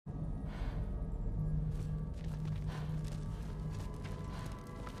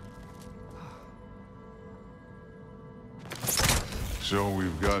So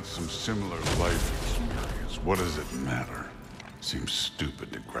we've got some similar life experience. What does it matter? Seems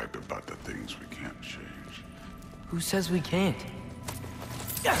stupid to gripe about the things we can't change. Who says we can't?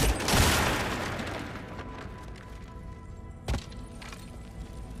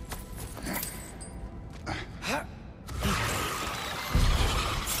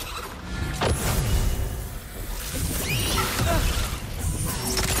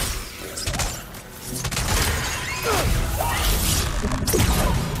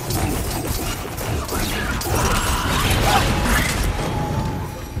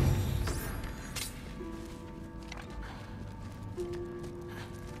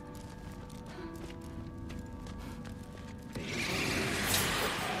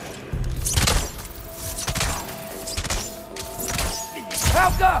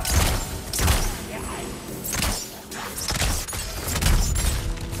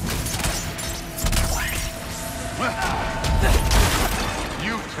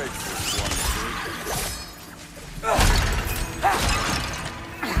 You take this one,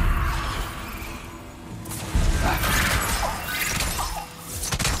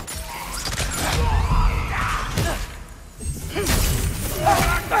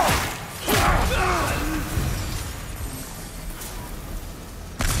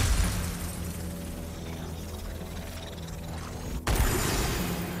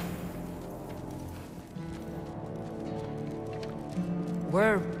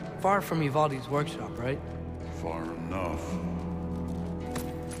 We're far from Ivaldi's workshop, right? Far enough.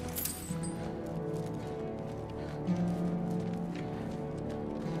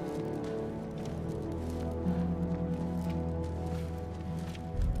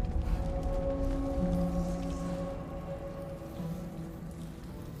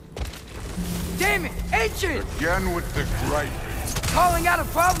 Damn it! Ancient! Again with the griping. Calling out a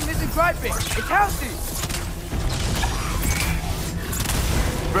problem isn't griping. It's healthy.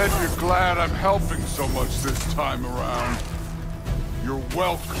 Bet you're glad I'm helping so much this time around. You're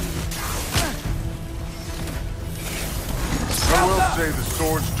welcome. I will say the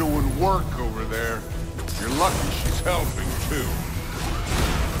sword's doing work over there. You're lucky she's helping, too.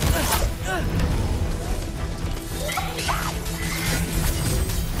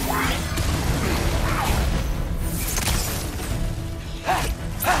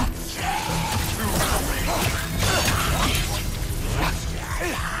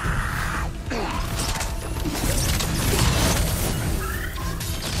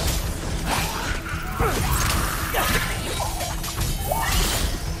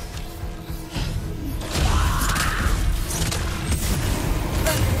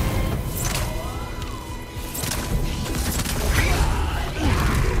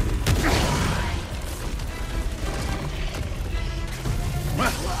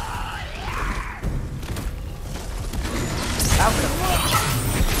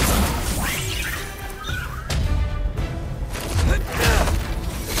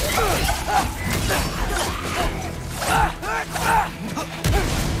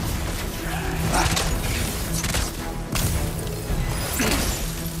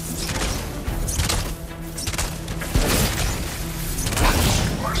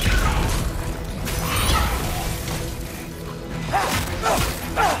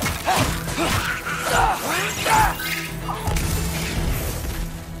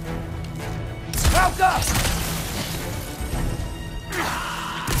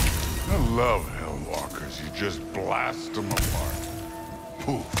 I love Hellwalkers. You just blast them apart.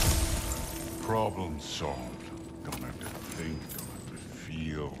 Poof. Problem solved. Don't have to think, don't have to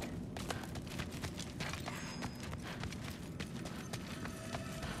feel.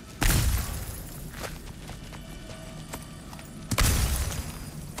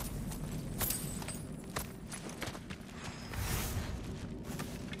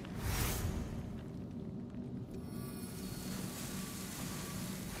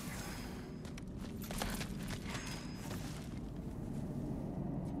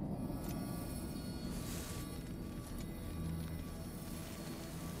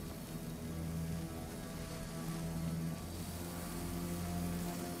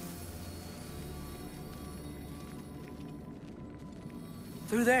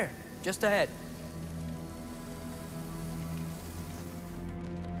 Through there, just ahead.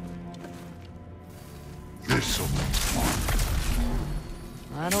 This'll be fun.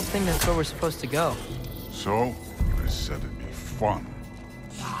 I don't think that's where we're supposed to go. So, I said it'd be fun.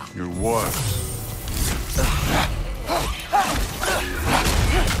 It was.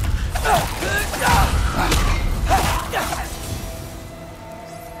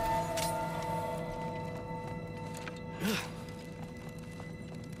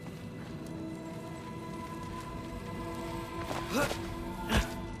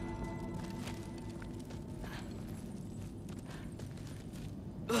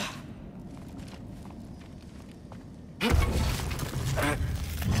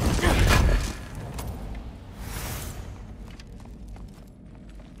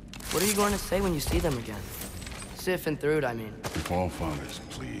 you going to say when you see them again? Sif and Thrud, I mean. If all father's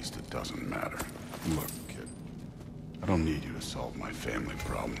pleased, it doesn't matter. Look, kid. I don't need you to solve my family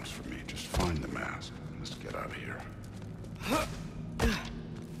problems for me. Just find the mask. Let's get out of here.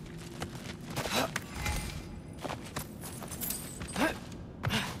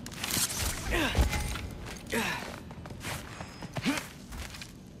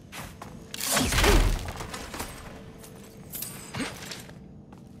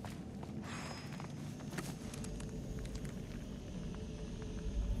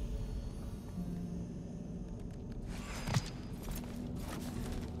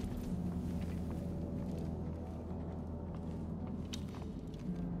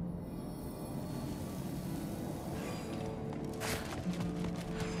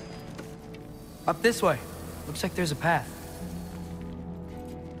 Up this way. Looks like there's a path.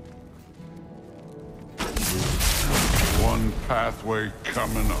 One pathway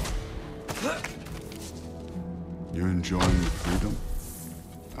coming up. You enjoying the freedom?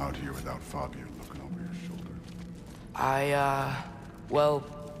 Out here without Fabio looking over your shoulder. Well,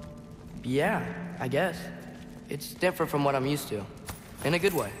 yeah, I guess. It's different from what I'm used to. In a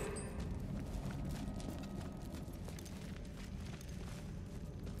good way.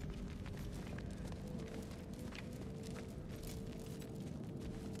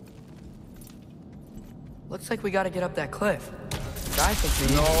 Looks like we gotta get up that cliff. I think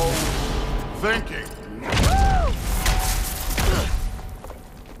we... No thinking.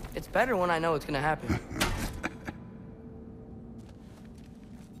 It's better when I know it's gonna happen.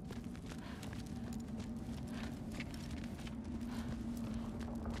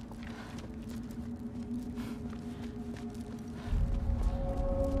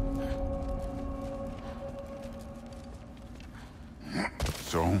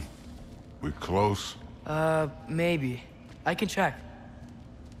 So, we close? Maybe. I can check.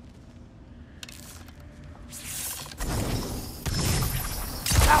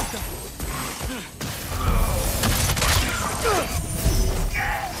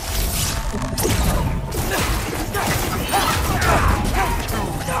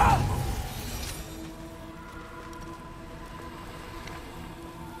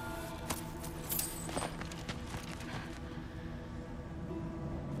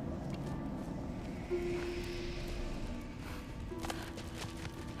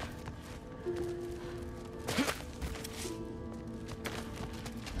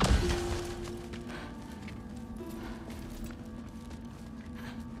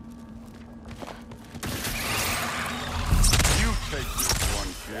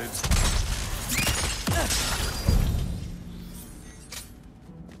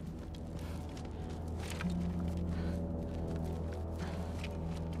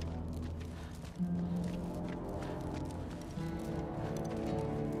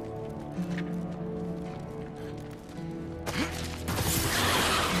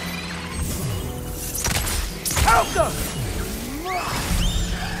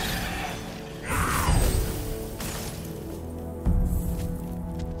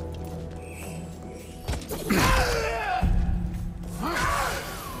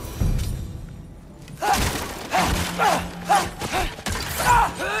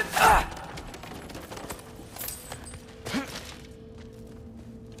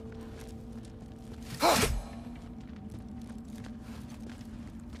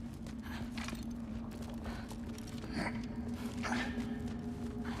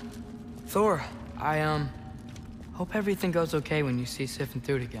 Thor, I hope everything goes okay when you see Sif and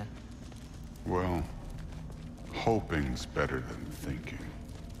Thrud again. Well, hoping's better than thinking.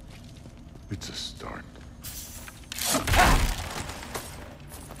 It's a start.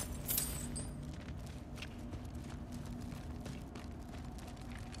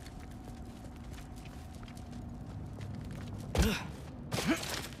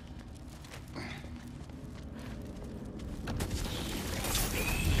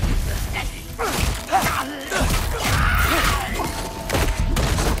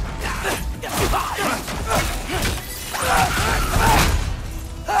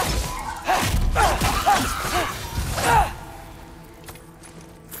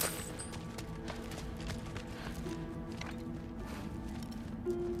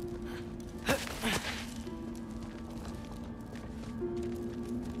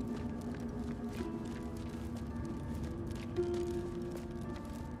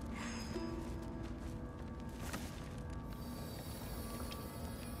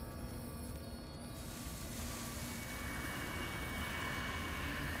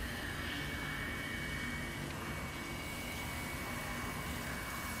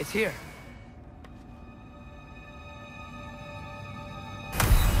 It's here.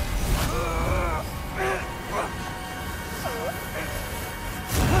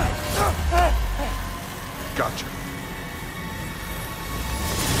 Gotcha.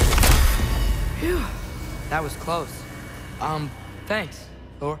 Phew. That was close. Thanks,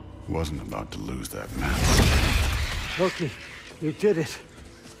 Thor. Wasn't about to lose that match. Loki, you did it.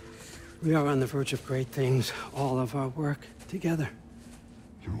 We are on the verge of great things. All of our work together.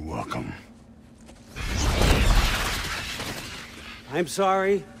 You're welcome. I'm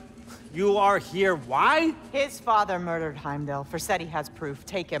sorry. You are here. Why? His father murdered Heimdall. Forseti has proof.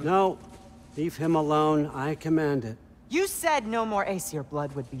 Take him. No. Leave him alone. I command it. You said no more Aesir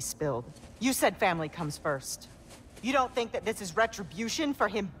blood would be spilled. You said family comes first. You don't think that this is retribution for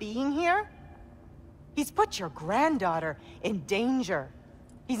him being here? He's put your granddaughter in danger.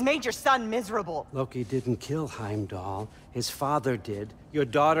 He's made your son miserable. Loki didn't kill Heimdall. His father did. Your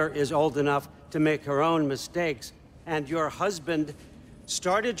daughter is old enough to make her own mistakes. And your husband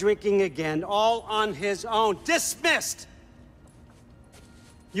started drinking again, all on his own. Dismissed!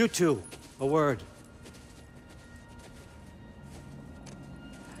 You two, a word.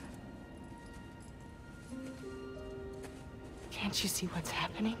 Can't you see what's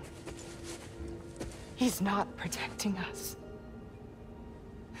happening? He's not protecting us.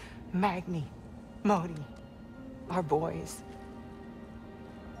 Magni, Modi, our boys.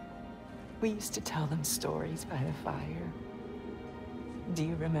 We used to tell them stories by the fire. Do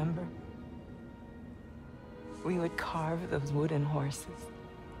you remember? We would carve those wooden horses.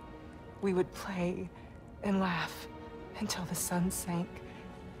 We would play and laugh until the sun sank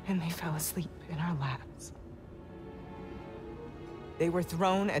and they fell asleep in our laps. They were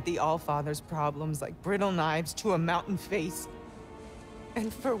thrown at the Allfather's problems like brittle knives to a mountain face.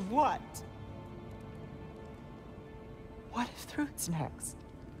 And for what? What if Thrud's next?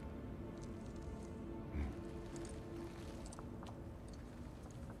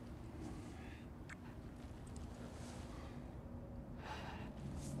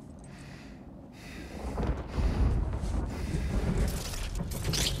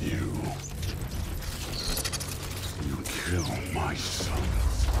 You kill my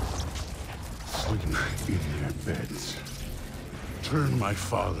sons. Sleep in their beds. Turn my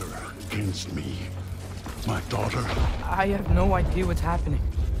father against me. My daughter. I have no idea what's happening.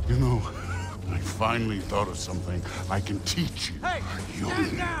 You know, I finally thought of something I can teach you. Hey!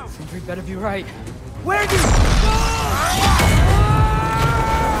 Stand down! Sentry better be right. Where'd you go?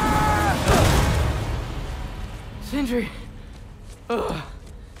 Sindri! Ugh.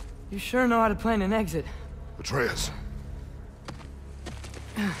 You sure know how to plan an exit. Atreus.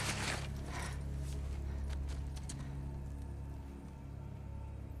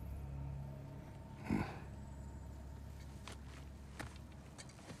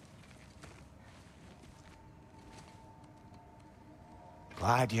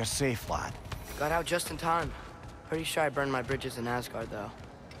 Glad you're safe, lad. Got out just in time. Pretty sure I burned my bridges in Asgard, though.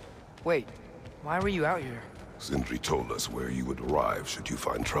 Wait, why were you out here? Sindri told us where you would arrive should you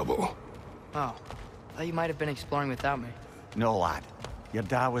find trouble. Oh, thought you might have been exploring without me. No, lad. Your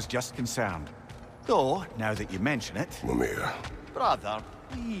dad was just concerned. Though, now that you mention it... Mimir, Brother,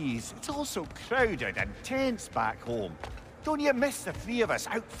 please. It's all so crowded and tense back home. Don't you miss the three of us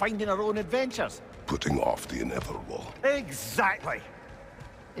out finding our own adventures? putting off the inevitable. Exactly!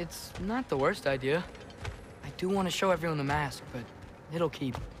 It's not the worst idea. I do want to show everyone the mask, but it'll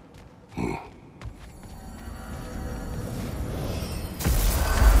keep. Did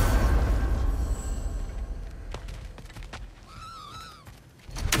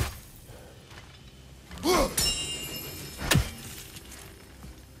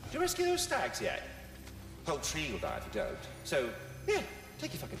you rescue those stags yet? Whole tree will die if you don't. So, yeah,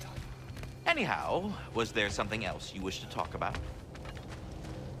 take your fucking time. Anyhow, was there something else you wish to talk about?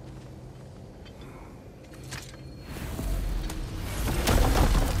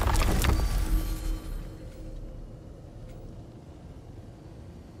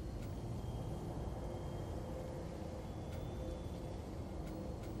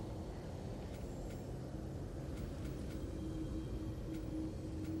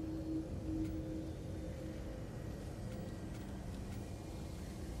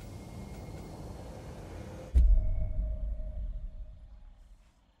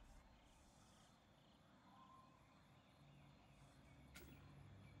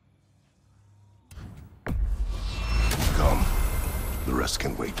 Come. The rest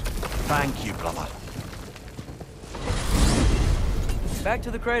can wait. Thank you, brother. Back to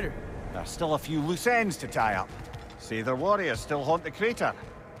the crater. There's still a few loose ends to tie up. Say their warriors still haunt the crater.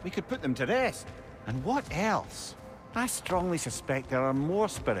 We could put them to rest. And what else? I strongly suspect there are more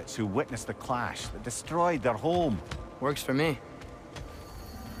spirits who witnessed the clash that destroyed their home. Works for me.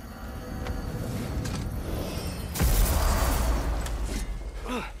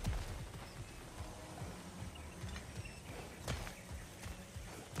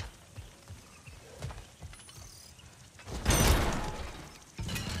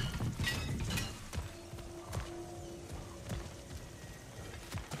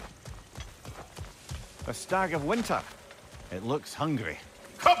 A stag of winter. It looks hungry.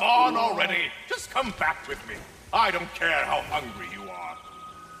 Come on already! Just come back with me. I don't care how hungry you are.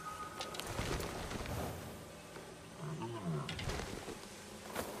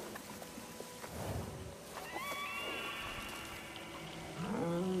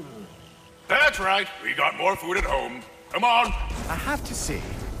 That's right. We got more food at home. Come on. I have to say,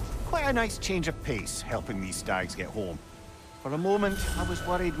 quite a nice change of pace helping these stags get home. For a moment, I was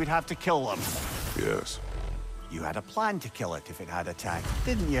worried we'd have to kill them. Yes. You had a plan to kill it if it had attacked,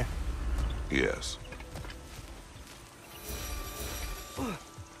 didn't you? Yes.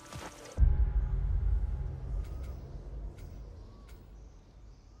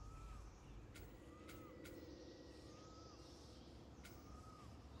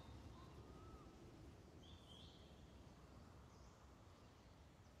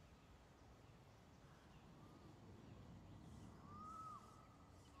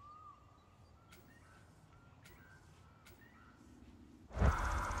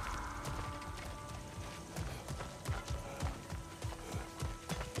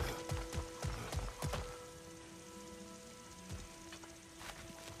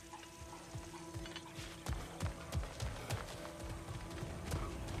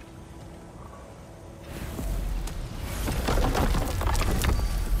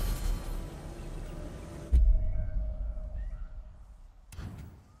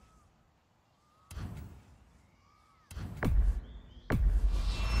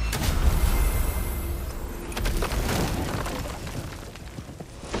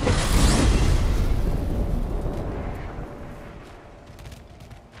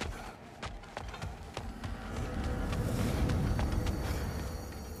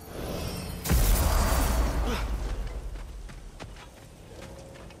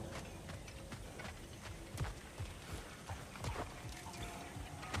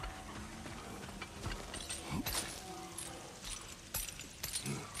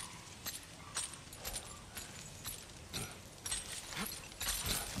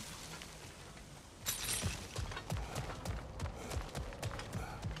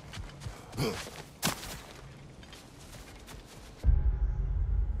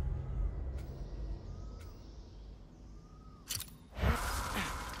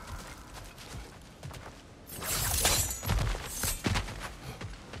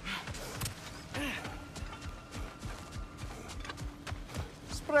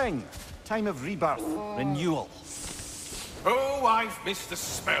 Spring. Time of rebirth. Renewal. Oh, I've missed the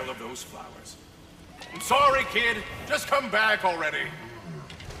smell of those flowers. I'm sorry, kid. Just come back already.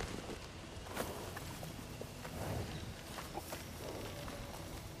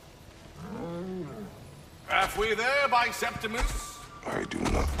 Halfway there, by Septimus? I do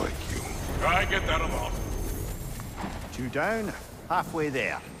not like you. I get that a lot. 2 down, halfway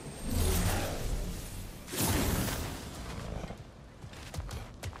there.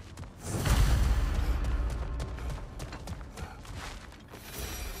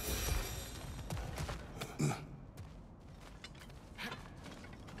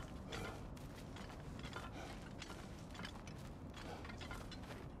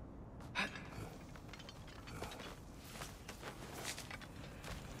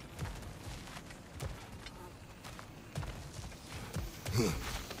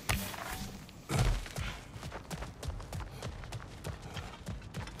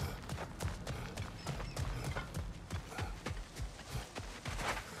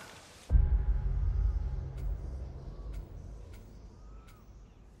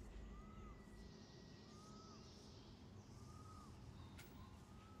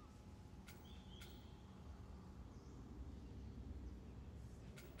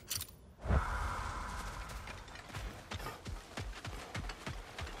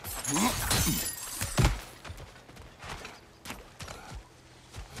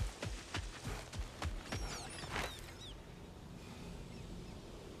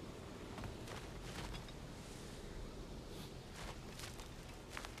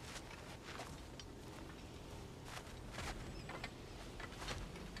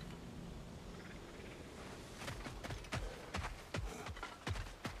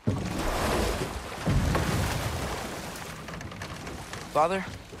 Father,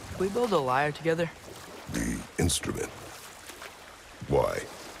 can we build a lyre together? The instrument. Why?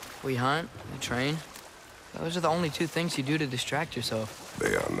 We hunt, we train. Those are the only 2 things you do to distract yourself.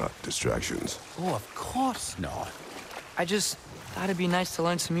 They are not distractions. Oh, of course not. I just thought it'd be nice to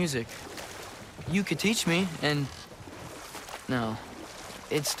learn some music. You could teach me, and... No,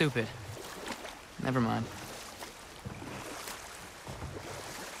 it's stupid. Never mind.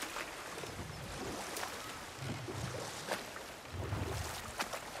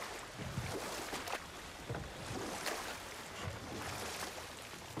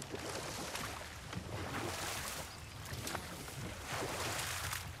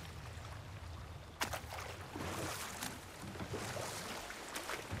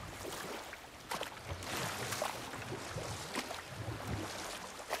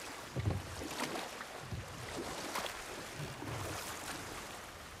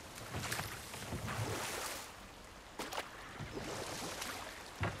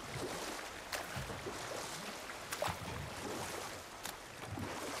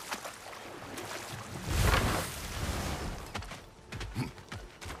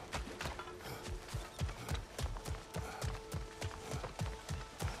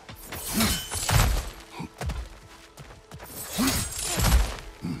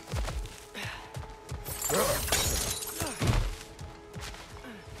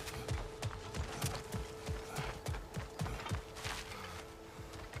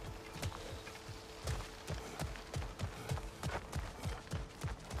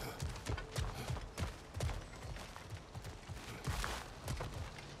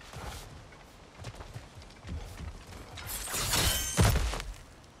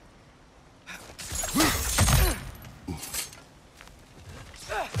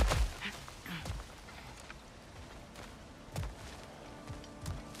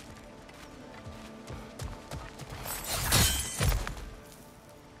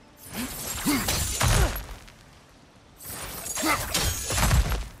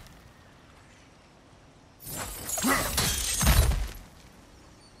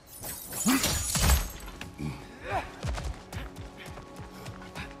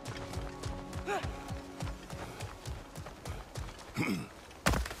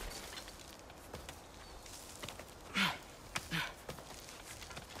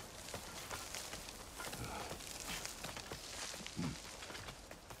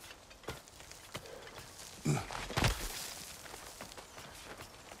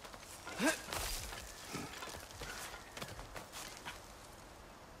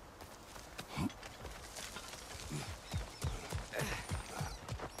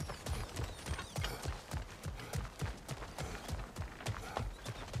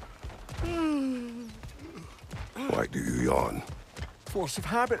 Why do you yawn? Force of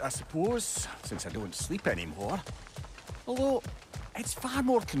habit, I suppose, since I don't sleep anymore. Although, it's far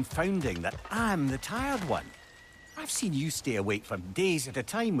more confounding that I'm the tired one. I've seen you stay awake for days at a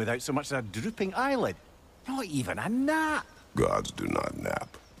time without so much as a drooping eyelid. Not even a nap. Gods do not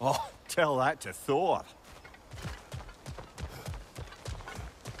nap. Oh, tell that to Thor.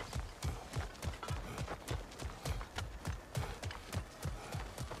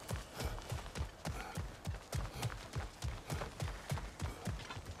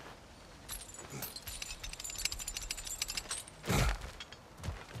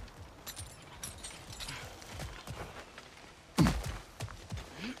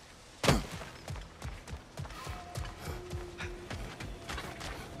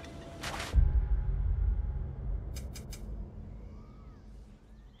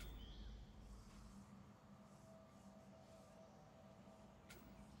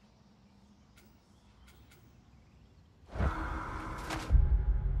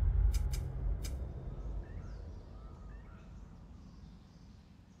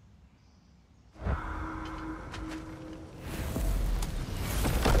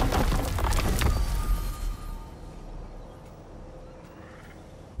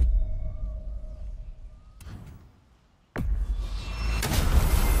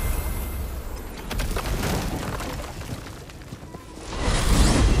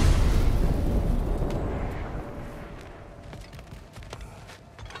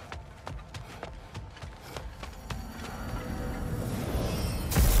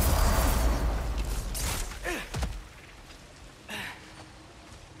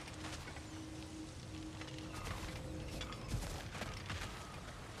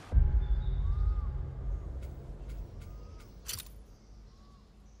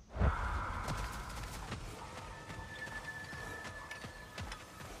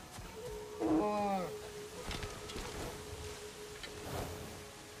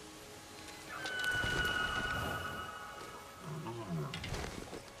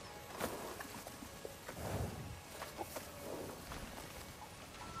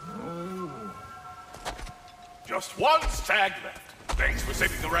 Just one stag left. Thanks for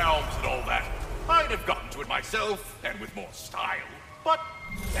saving the realms and all that. I'd have gotten to it myself, and with more style. But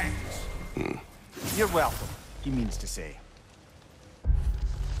thanks. You're welcome, he means to say.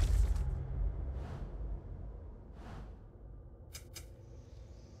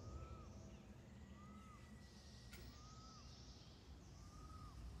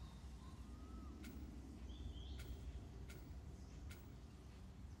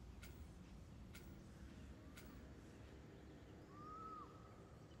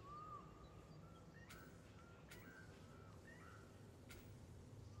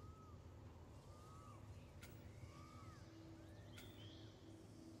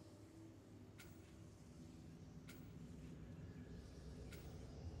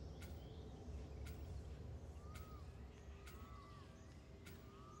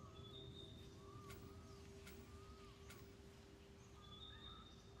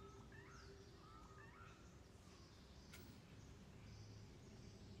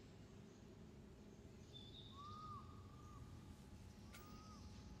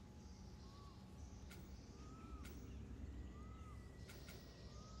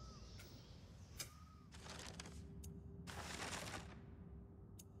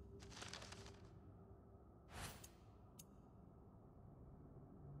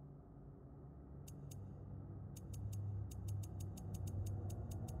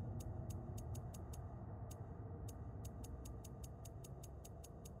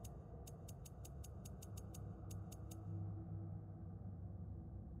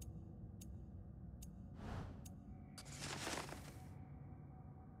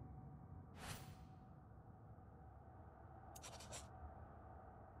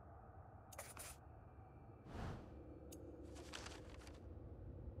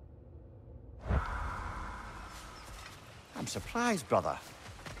 I'm surprised, brother.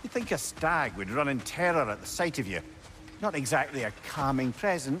 You'd think a stag would run in terror at the sight of you. Not exactly a calming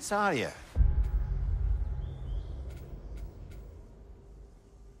presence, are you?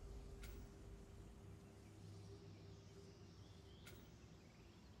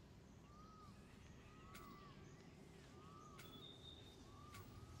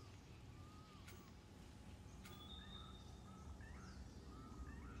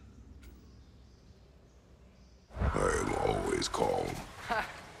 calm. Ha!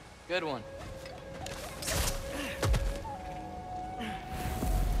 Good one.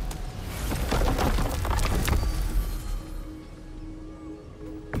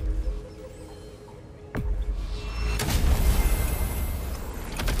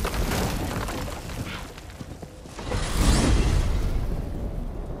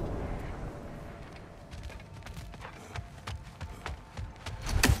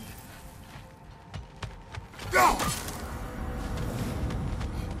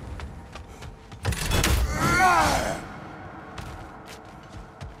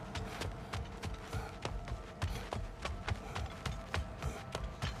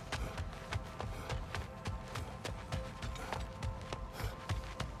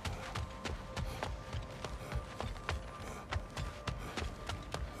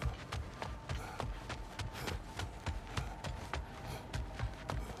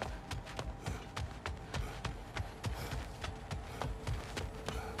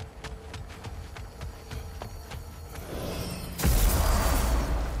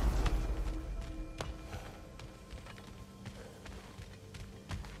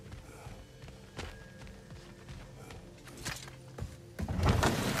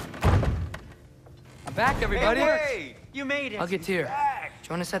 Back, everybody. Hey! You made it. I'll get Tyr.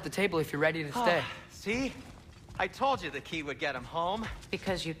 Join us at the table if you're ready to stay. See? I told you the key would get him home.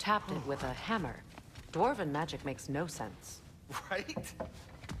 Because you tapped it with a hammer. Dwarven magic makes no sense. Right?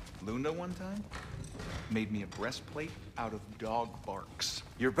 Luna one time made me a breastplate out of dog barks.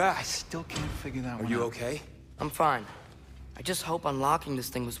 You're back. I still can't figure that one out. Are you okay? I'm fine. I just hope unlocking this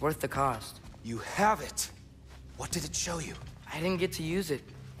thing was worth the cost. You have it. What did it show you? I didn't get to use it.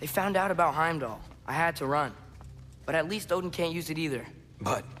 They found out about Heimdall. I had to run. But at least Odin can't use it either.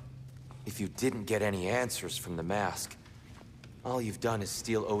 But if you didn't get any answers from the mask, all you've done is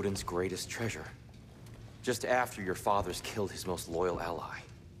steal Odin's greatest treasure. Just after your father's killed his most loyal ally.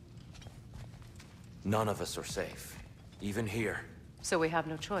 None of us are safe. Even here. So we have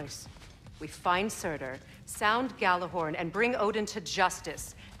no choice. We find Surtur, sound Galahorn, and bring Odin to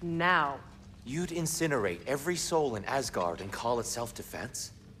justice. Now. You'd incinerate every soul in Asgard and call it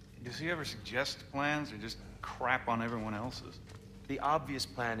self-defense? Does he ever suggest plans or just crap on everyone else's? The obvious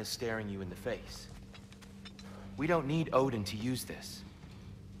plan is staring you in the face. We don't need Odin to use this.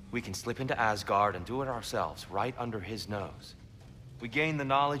 We can slip into Asgard and do it ourselves, right under his nose. We gain the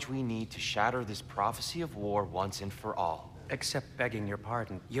knowledge we need to shatter this prophecy of war once and for all. Except begging your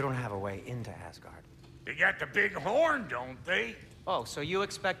pardon, you don't have a way into Asgard. They got the big horn, don't they? Oh, so you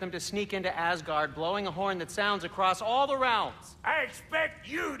expect them to sneak into Asgard blowing a horn that sounds across all the realms? I expect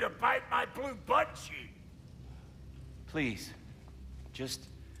you to bite my blue butt cheek. Please, just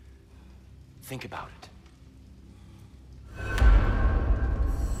think about it.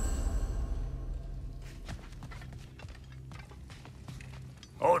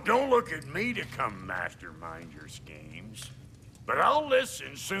 Oh, don't look at me to come mastermind your schemes. But I'll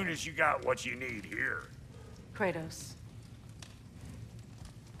listen soon as you got what you need here. Kratos.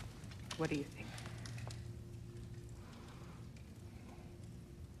 What do you think?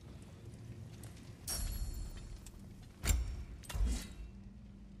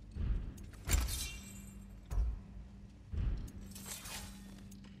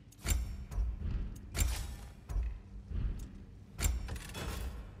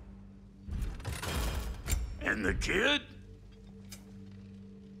 And the kid?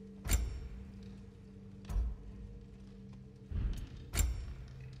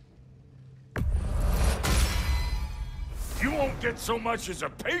 You won't get so much as a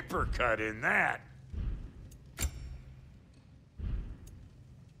paper cut in that.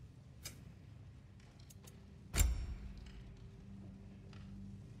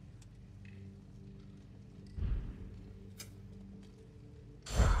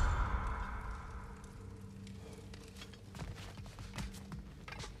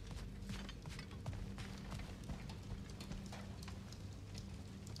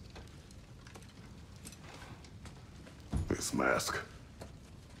 This mask.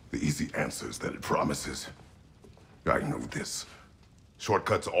 The easy answers that it promises. I know this.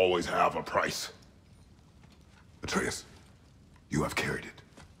 Shortcuts always have a price. Atreus, you have carried it.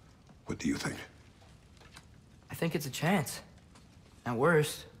 What do you think? I think it's a chance. At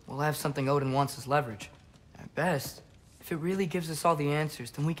worst, we'll have something Odin wants as leverage. At best, if it really gives us all the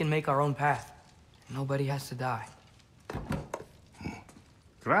answers, then we can make our own path. Nobody has to die.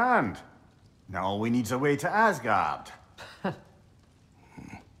 Grand. Now all we need's a way to Asgard.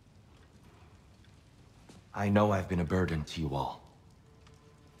 I know I've been a burden to you all.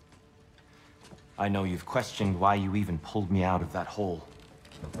 I know you've questioned why you even pulled me out of that hole.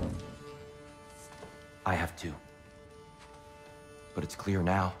 I have too. but it's clear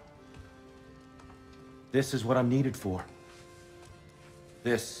now. This is what I'm needed for.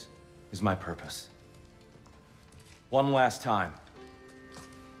 This is my purpose. One last time,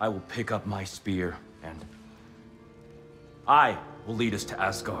 I will pick up my spear, and I will lead us to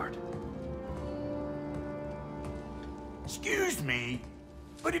Asgard. Excuse me,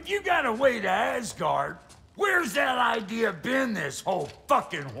 but if you got a way to Asgard, where's that idea been this whole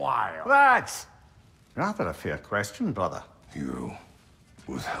fucking while? Lads! Rather a fair question, brother. You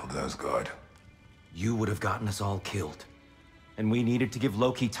withheld Asgard. You would have gotten us all killed. And we needed to give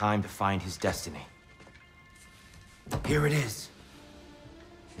Loki time to find his destiny. Here it is.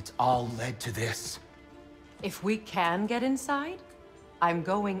 It's all led to this. If we can get inside, I'm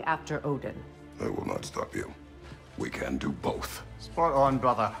going after Odin. I will not stop you. We can do both. Spot on,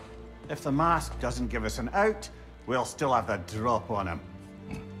 brother. If the mask doesn't give us an out, we'll still have the drop on him.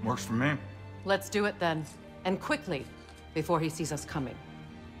 Works for me. Let's do it then. And quickly, before he sees us coming.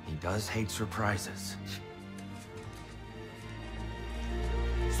 He does hate surprises.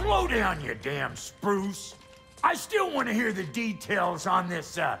 Slow down, you damn spruce. I still want to hear the details on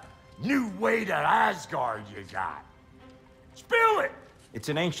this, new way to Asgard you got. Spill it! It's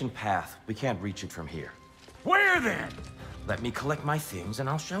an ancient path. We can't reach it from here. Where then? Let me collect my things and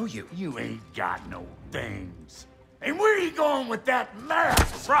I'll show you. You ain't got no things. And where are you going with that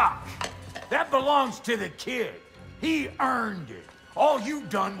mask, Brok? That belongs to the kid. He earned it. All you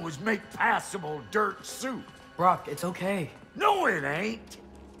done was make passable dirt soup. Brok, it's okay. No, it ain't.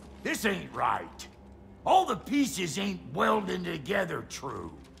 This ain't right. All the pieces ain't welding together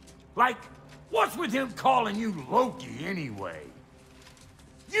true. Like, what's with him calling you Loki anyway?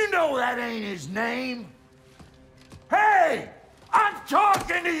 You know that ain't his name. Hey! I'm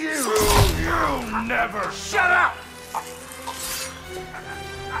talking to you! You never shut up!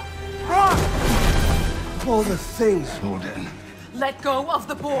 All the things. Odin. Let go of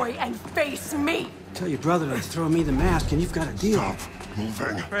the boy and face me! Tell your brother to throw me the mask and you've got a deal. Stop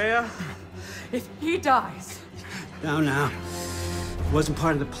moving. Freya, if he dies... Now. Wasn't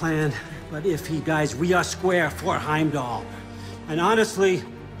part of the plan, but if he dies, we are square for Heimdall. And honestly,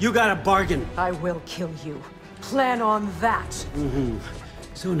 you got a bargain. I will kill you. Plan on that. Mm-hmm.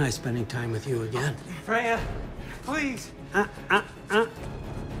 So nice spending time with you again. Freya, please.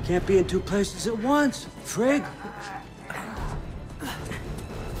 Can't be in two places at once, Frigg.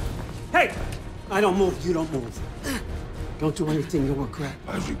 Hey! I don't move, you don't move. Don't do anything you'll regret.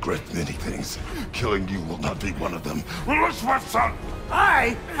 I regret many things. Killing you will not be one of them.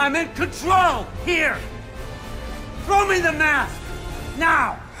 I'm in control! Here! Throw me the mask!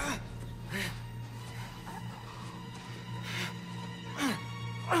 Now!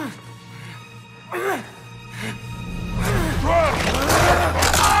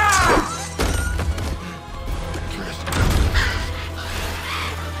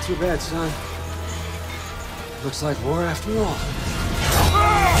 Too bad, son. Looks like war after all.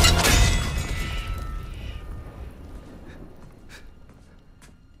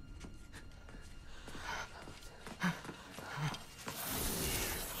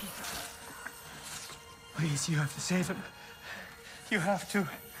 Please, you have to save him. You have to.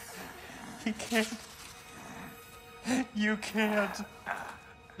 He can't. You can't.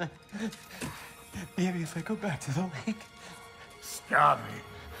 Maybe if I go back to the lake. Stop it.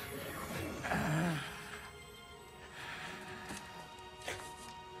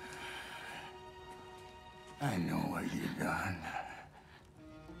 I know what you done.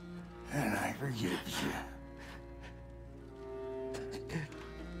 And I forgive you.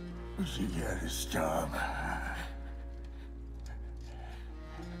 But you gotta stop.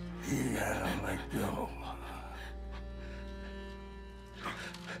 You gotta let go.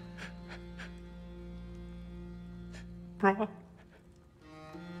 Brok.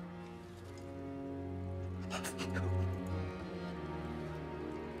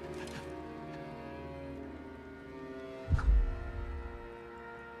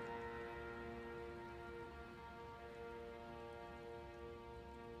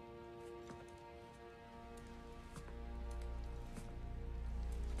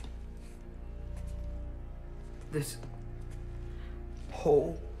 This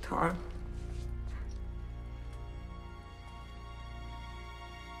whole time?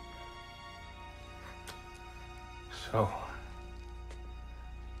 So,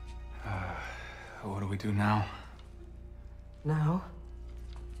 what do we do now? Now?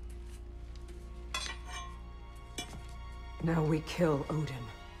 Now we kill Odin.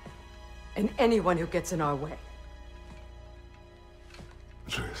 And anyone who gets in our way.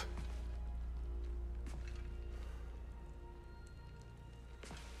 Atreus.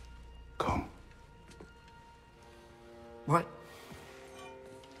 Come. What?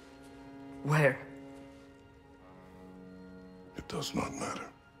 Where? It does not matter.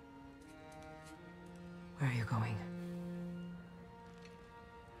 Where are you going?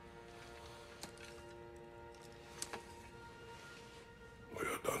 We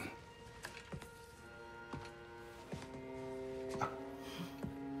are done.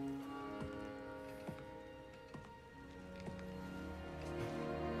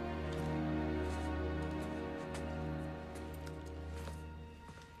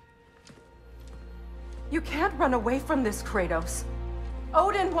 You can't run away from this, Kratos.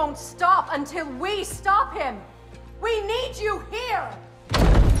 Odin won't stop until we stop him! We need you here!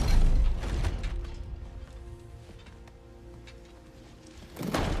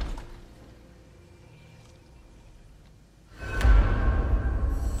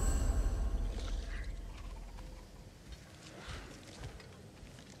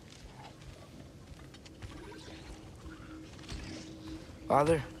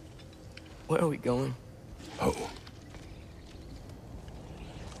 Father, where are we going? Oh.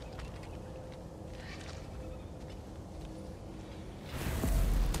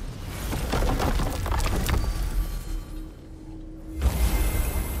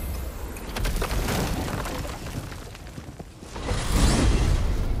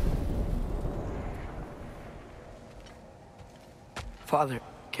 Father,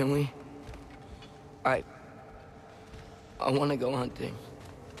 can we? I want to go hunting.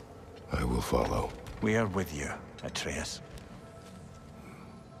 I will follow. We are with you, Atreus.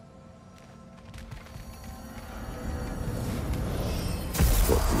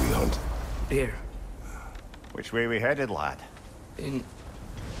 What do we hunt? Deer. Which way we headed, lad? In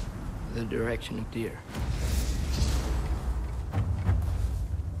the direction of deer.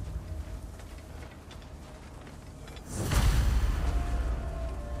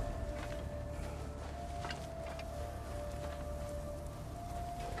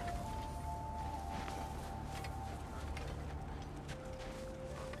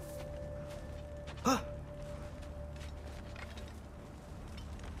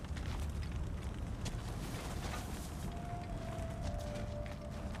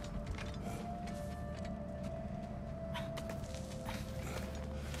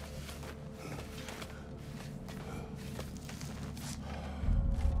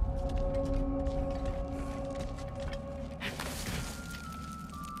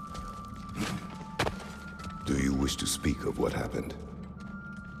 Do you wish to speak of what happened?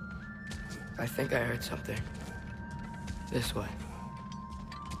 I think I heard something. This way.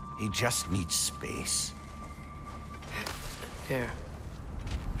 He just needs space. Here.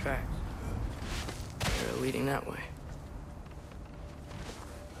 Tracks. They're leading that way.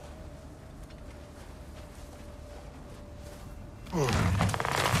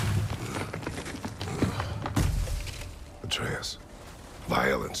 Atreus,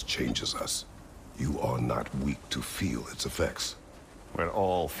 violence changes us. You are not weak to feel its effects. We're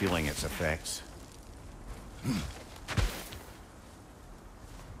all feeling its effects.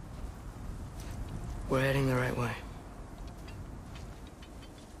 We're heading the right way.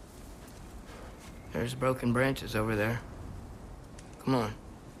 There's broken branches over there. Come on.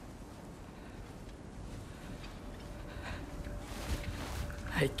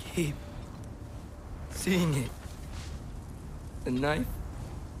 I keep seeing it. The knife,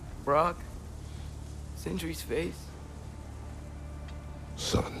 Brok, Sindri's face.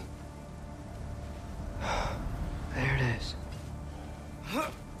 Son. There it is.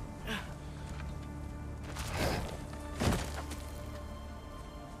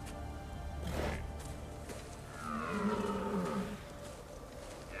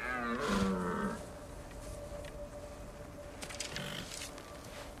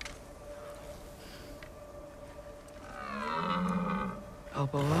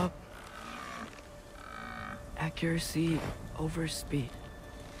 Elbow up. Accuracy over speed.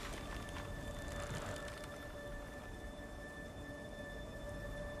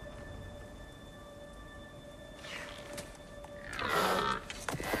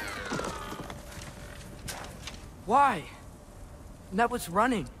 Why? That was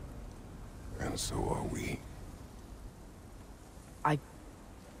running. And so are we. I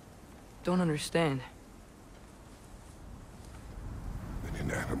don't understand. When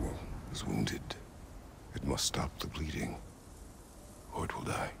an animal is wounded, it must stop the bleeding, or it will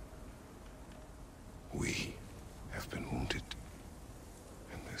die. We have been wounded,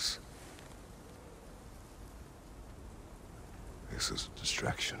 and this is a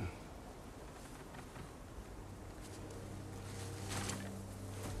distraction.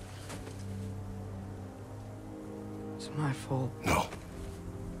 It's my fault. No.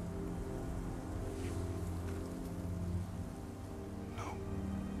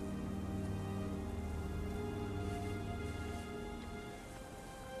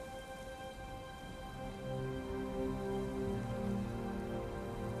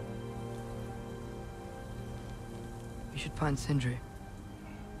 should find Sindri.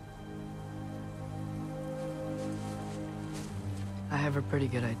 I have a pretty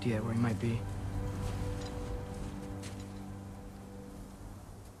good idea where he might be.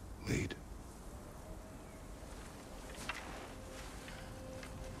 Lead.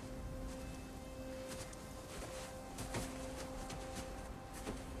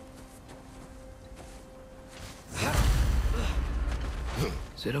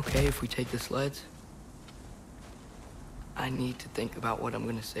 Is it okay if we take the sleds? I need to think about what I'm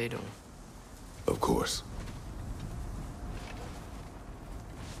gonna say to him. Of course.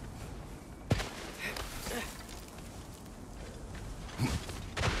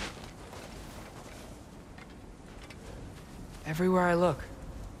 Everywhere I look,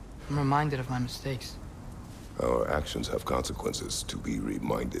 I'm reminded of my mistakes. Our actions have consequences. To be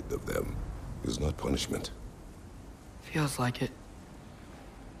reminded of them is not punishment. Feels like it.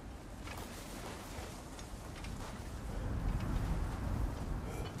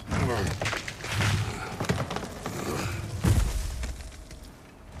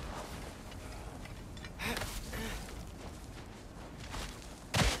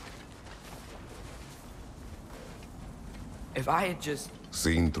 If I had just...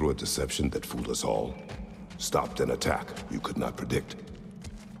 Seen through a deception that fooled us all. Stopped an attack you could not predict.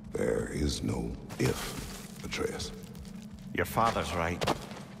 There is no if, Atreus. Your father's right.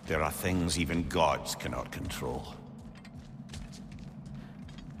 There are things even gods cannot control.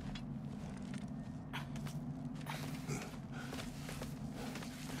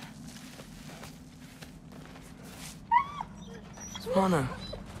 Swana,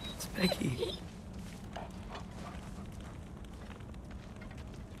 it's Becky.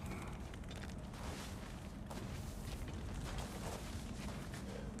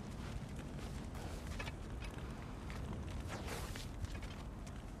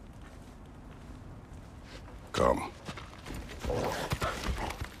 Come.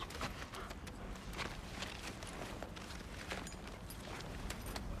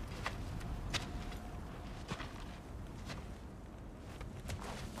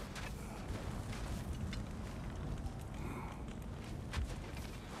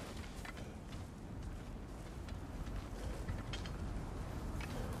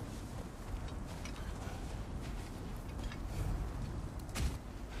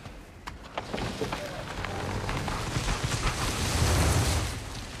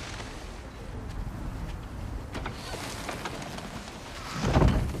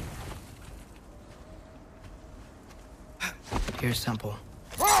 Here's Temple.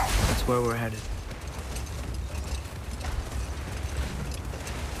 That's where we're headed.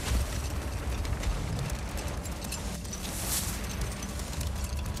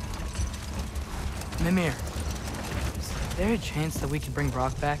 Mimir, is there a chance that we could bring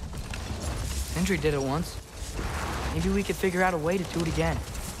Brok back? Sindri did it once. Maybe we could figure out a way to do it again.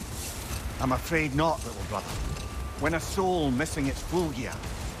 I'm afraid not, little brother. When a soul missing its full gear,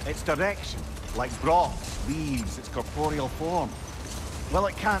 its direction, like Brok's, leaves its corporeal form, well,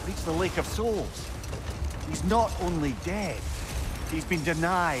 it can't reach the Lake of Souls. He's not only dead, he's been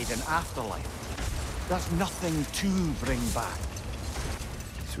denied an afterlife. There's nothing to bring back.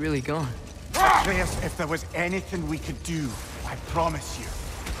 It's really gone. Atreus, if there was anything we could do, I promise you,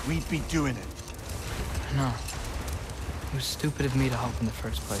 we'd be doing it. I know. It was stupid of me to help in the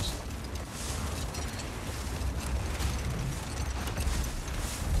first place.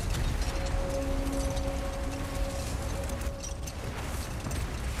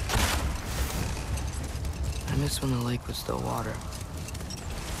 I miss when the lake was still water. I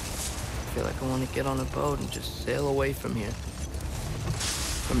feel like I want to get on a boat and just sail away from here.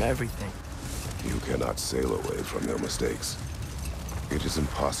 From everything. You cannot sail away from your mistakes. It is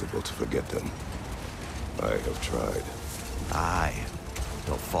impossible to forget them. I have tried. Aye.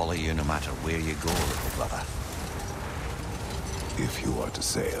 They'll follow you no matter where you go, little brother. If you are to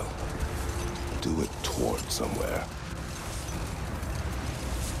sail, do it toward somewhere.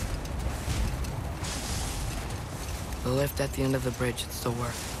 The lift at the end of the bridge should still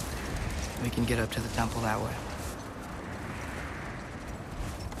work. We can get up to the temple that way.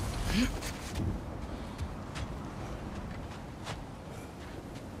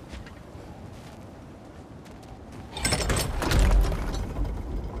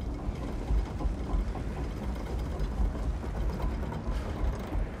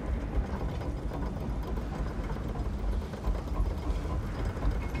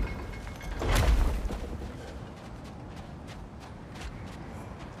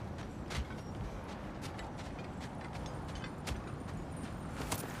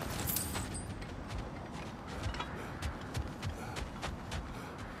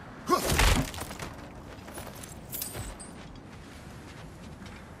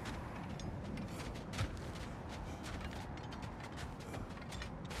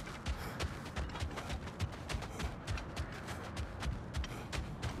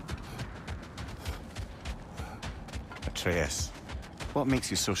 Atreus, what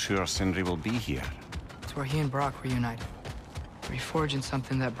makes you so sure Sindri will be here? It's where he and Brok reunited. Reforging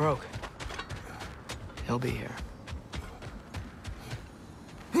something that broke. He'll be here.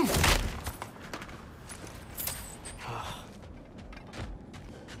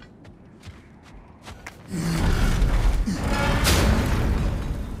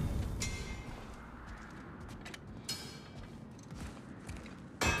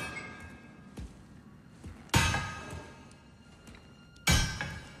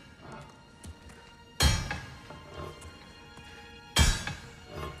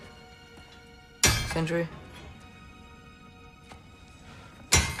 Sindri?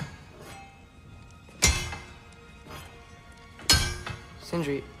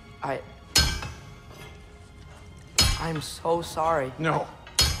 Sindri, I'm so sorry. No.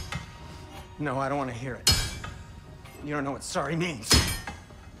 No, I don't want to hear it. You don't know what sorry means.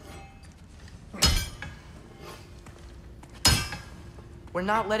 We're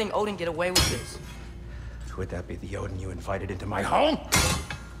not letting Odin get away with this. Would that be the Odin you invited into my home?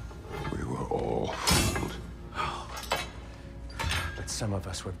 We were all fooled. But some of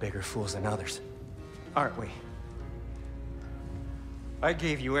us were bigger fools than others. Aren't we? I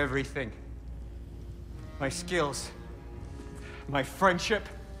gave you everything. My skills. My friendship.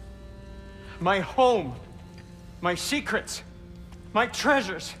 My home. My secrets. My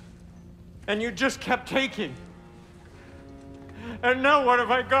treasures. And you just kept taking. And now what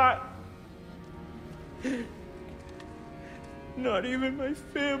have I got? Not even my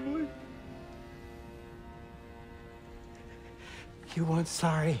family. You want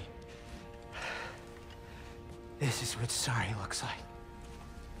sorry? This is what sorry looks like.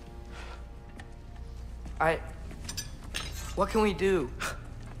 What can we do?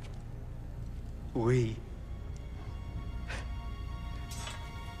 We.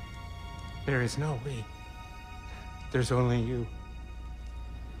 There is no we. There's only you.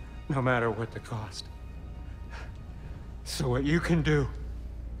 No matter what the cost. So what you can do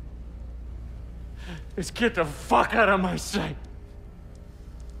is get the fuck out of my sight.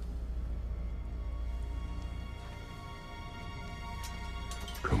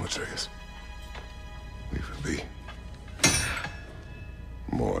 Come, Atreus. Leave it be.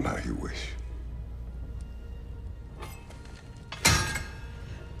 Mourn how you wish.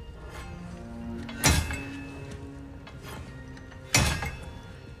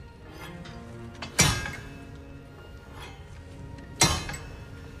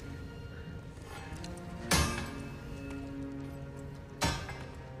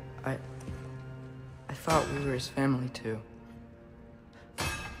 I thought we were his family too.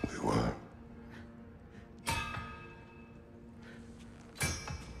 We were.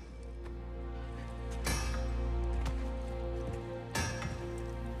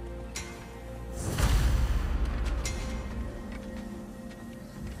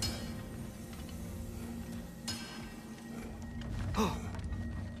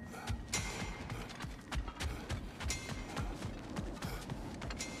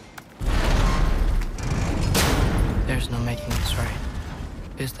 There's no making this right,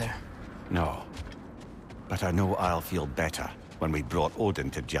 is there? No. But I know I'll feel better when we brought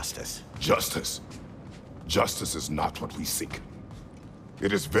Odin to justice. Justice. Justice is not what we seek.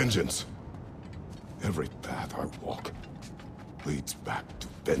 It is vengeance. Every path I walk leads back to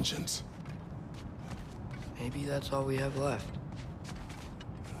vengeance. Maybe that's all we have left.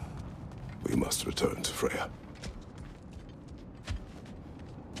 We must return to Freya.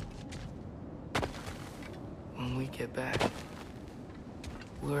 When we get back,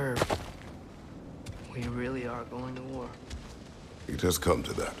 we really are going to war. It has come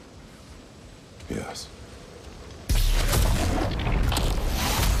to that. Yes.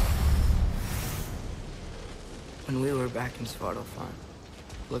 When we were back in Svartalfheim,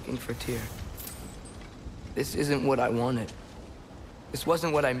 looking for Tyr, this isn't what I wanted. This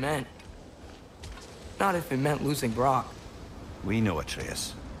wasn't what I meant. Not if it meant losing Brok. We know,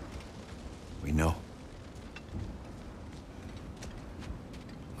 Atreus. We know.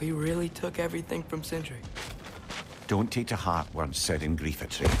 We really took everything from Sindri. Don't take to heart words said in grief,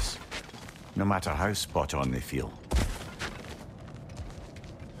 Atreus. No matter how spot on they feel.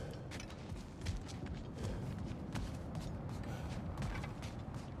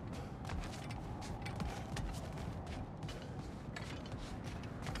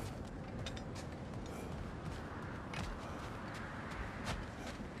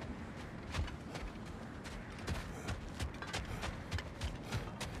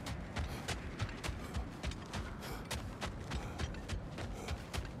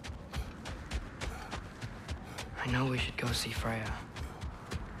 I know we should go see Freya,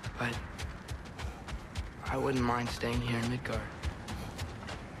 but I wouldn't mind staying here in Midgard.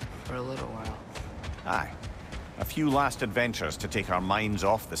 For a little while. Aye. A few last adventures to take our minds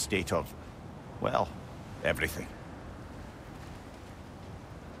off the state of, well, everything.